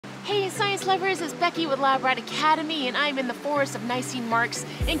Hey science lovers, it's Becky with Lab Rat Academy, and I'm in the forest of Nicene Marks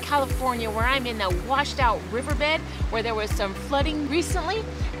in California, where I'm in a washed out riverbed where there was some flooding recently,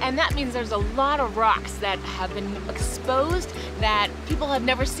 and that means there's a lot of rocks that have been exposed that people have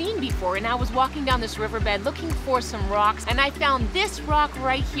never seen before. And I was walking down this riverbed looking for some rocks, and I found this rock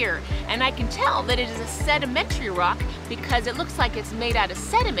right here, and I can tell that it is a sedimentary rock because it looks like it's made out of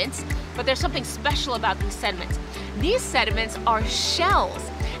sediments, but there's something special about these sediments. These sediments are shells.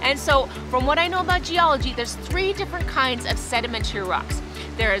 And so, from what I know about geology, there's three different kinds of sedimentary rocks.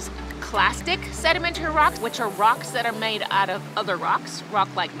 There's clastic sedimentary rocks, which are rocks that are made out of other rocks,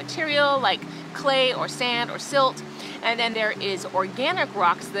 rock-like material like clay or sand or silt. And then there is organic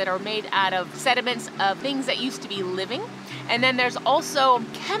rocks that are made out of sediments of things that used to be living. And then there's also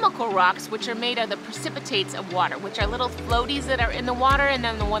chemical rocks, which are made of the precipitates of water, which are little floaties that are in the water, and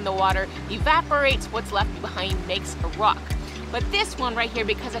then when the water evaporates, what's left behind makes a rock. But this one right here,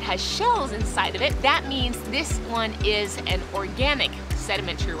 because it has shells inside of it, that means this one is an organic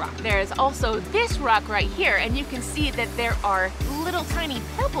sedimentary rock. There is also this rock right here, and you can see that there are little tiny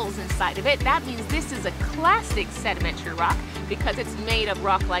pebbles inside of it. That means this is a clastic sedimentary rock because it's made of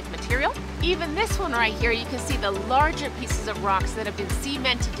rock-like material. Even this one right here, you can see the larger pieces of rocks that have been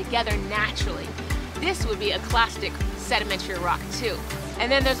cemented together naturally. This would be a clastic sedimentary rock too.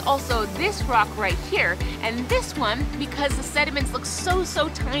 And then there's also this rock right here, and this one, because the sediments look so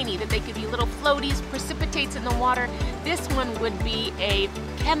tiny that they could be little floaties, precipitates in the water, this one would be a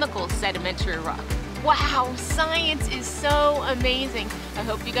chemical sedimentary rock. Wow, science is so amazing. I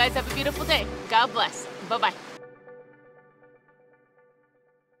hope you guys have a beautiful day. God bless. Bye-bye.